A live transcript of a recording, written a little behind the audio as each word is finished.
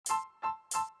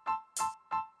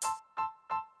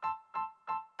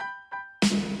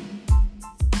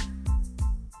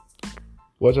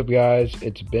What's up, guys?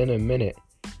 It's been a minute.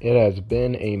 It has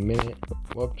been a minute.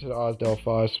 Welcome to the Osdell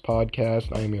Foss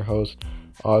podcast. I am your host,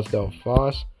 Osdell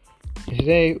Foss.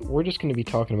 Today, we're just going to be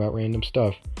talking about random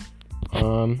stuff.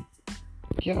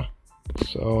 Yeah.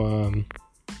 So,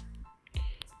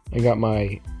 I got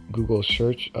my Google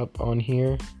search up on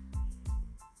here.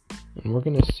 And we're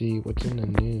going to see what's in the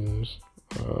news,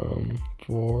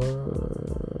 for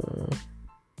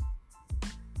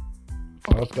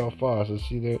Osdell Foss. Let's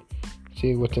see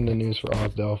what's in the news for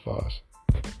Osdell Foss.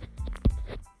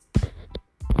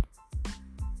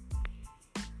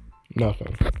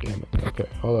 Nothing. Damn it. Okay,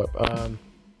 hold up.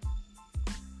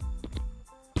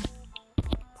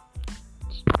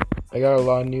 I got a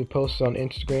lot of new posts on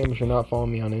Instagram. If you're not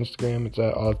following me on Instagram, it's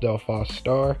at Osdell Foss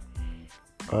Star.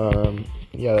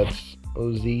 Yeah, that's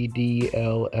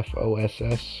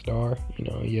OZDLFOSS Star.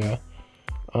 Yeah.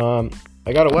 I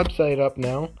got a website up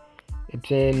now. It's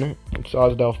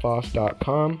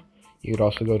osdellfoss.com. You could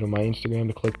also go to my Instagram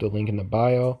to click the link in the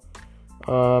bio.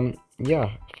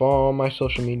 Yeah, follow all my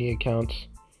social media accounts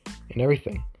and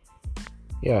everything.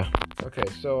 Yeah. Okay,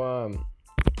 so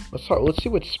let's see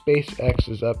what SpaceX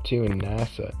is up to in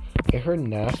NASA. I heard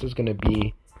NASA's gonna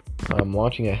be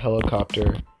launching a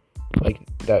helicopter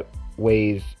that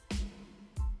weighs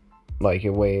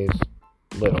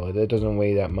little. It doesn't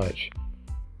weigh that much.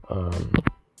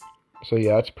 So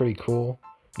yeah, that's pretty cool.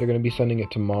 They're gonna be sending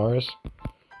it to Mars.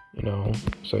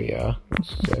 So yeah, it's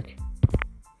sick.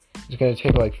 It's gonna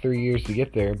take 3 years to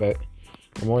get there, but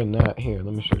more than that. Here,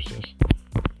 let me search this.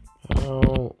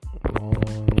 How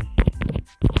long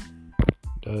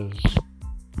does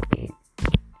it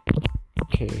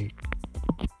take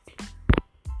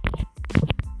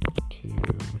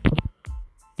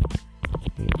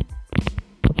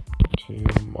to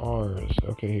Mars?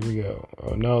 Okay, here we go.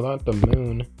 Oh no, not the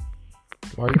moon.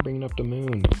 Why are you bringing up the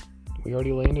moon? We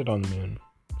already landed on the moon,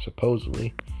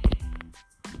 supposedly.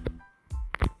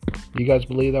 Do you guys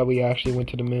believe that we actually went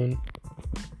to the moon?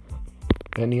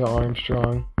 That Neil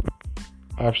Armstrong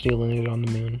actually landed on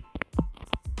the moon?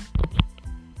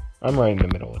 I'm right in the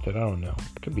middle with it. I don't know.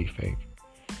 It could be fake.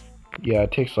 Yeah,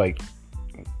 it takes that's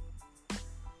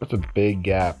a big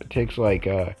gap. It takes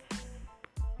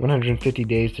 150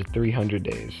 days to 300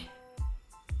 days.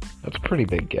 That's a pretty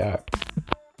big gap.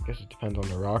 I guess it depends on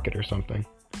the rocket or something.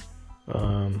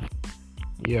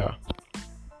 Yeah.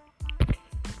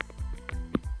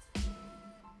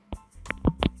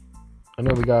 I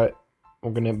know we're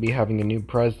gonna be having a new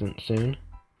president soon.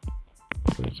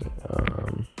 What is it?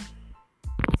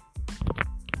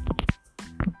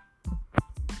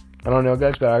 I don't know,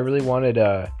 guys, but I really wanted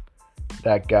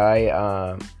that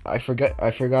guy. I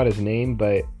forgot his name,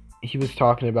 but he was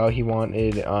talking about he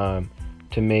wanted to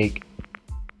make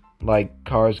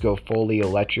cars go fully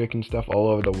electric and stuff all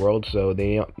over the world, so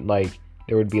there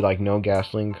would be no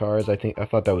gasoline cars. I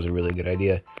thought that was a really good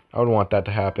idea. I would want that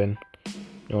to happen.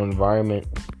 Better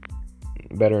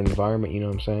environment, you know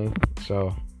what I'm saying?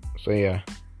 So yeah.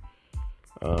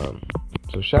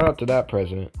 So shout out to that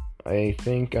president. I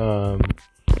think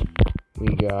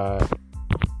we got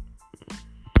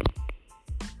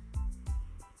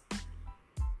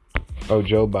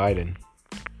Joe Biden.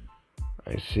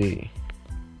 I see.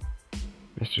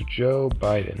 Mr. Joe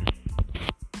Biden.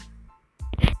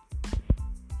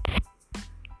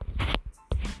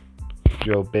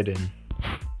 Joe Biden.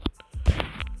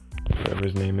 Whatever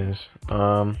his name is.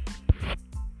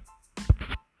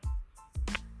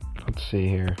 Let's see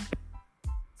here.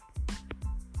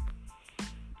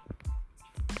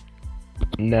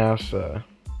 NASA.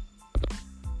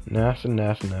 What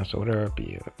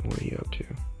are you up to?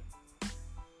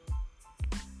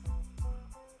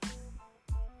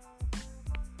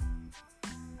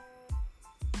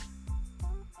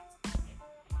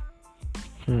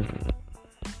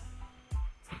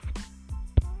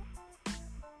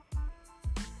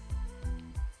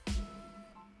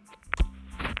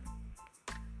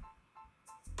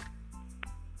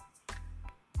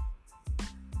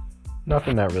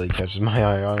 Nothing that really catches my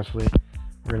eye, honestly.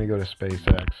 We're gonna go to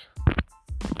SpaceX.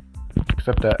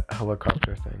 Except that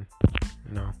helicopter thing.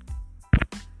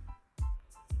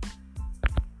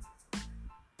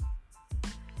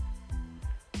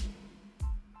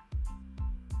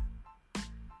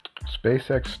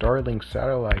 SpaceX Starlink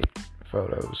satellite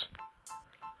photos.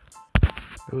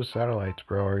 Those satellites,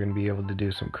 bro, are gonna be able to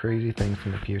do some crazy things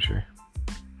in the future.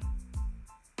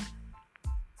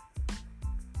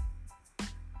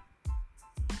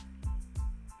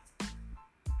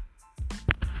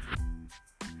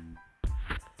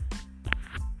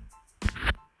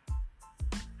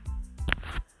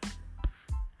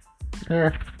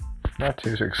 Not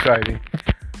too exciting.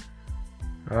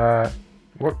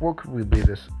 what could we leave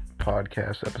this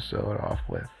podcast episode off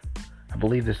with? I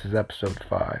believe this is episode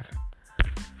 5.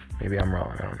 Maybe I'm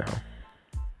wrong, I don't know.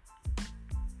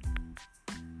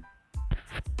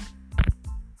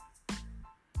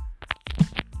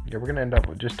 Yeah, we're gonna end up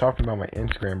with just talking about my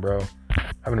Instagram, bro.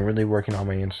 I've been really working on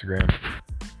my Instagram.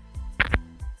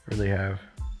 Really have.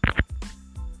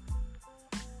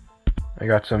 I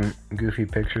got some goofy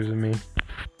pictures of me.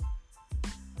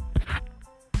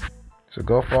 So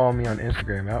go follow me on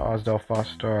Instagram at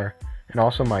OsdelFossStar. And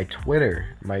also my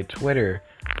Twitter.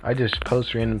 I just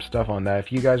post random stuff on that.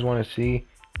 If you guys want to see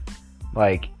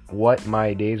like what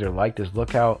my days are like, just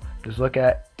look at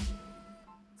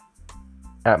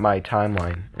my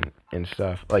timeline and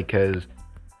stuff. Like, cause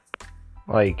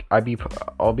like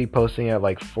I'll be posting at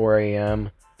like 4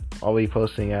 a.m. I'll be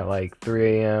posting at like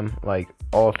 3 a.m. like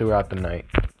all throughout the night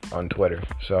on Twitter.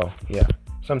 So yeah,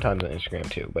 sometimes on Instagram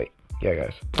too. But yeah,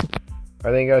 guys.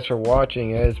 Thank you guys for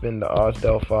watching. It has been the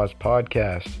OsdelFoss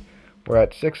podcast. We're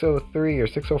at 603 or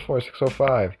 604,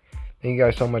 605. Thank you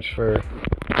guys so much for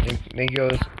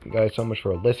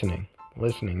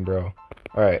listening, bro.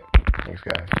 Alright. Thanks,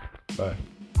 guys. Bye.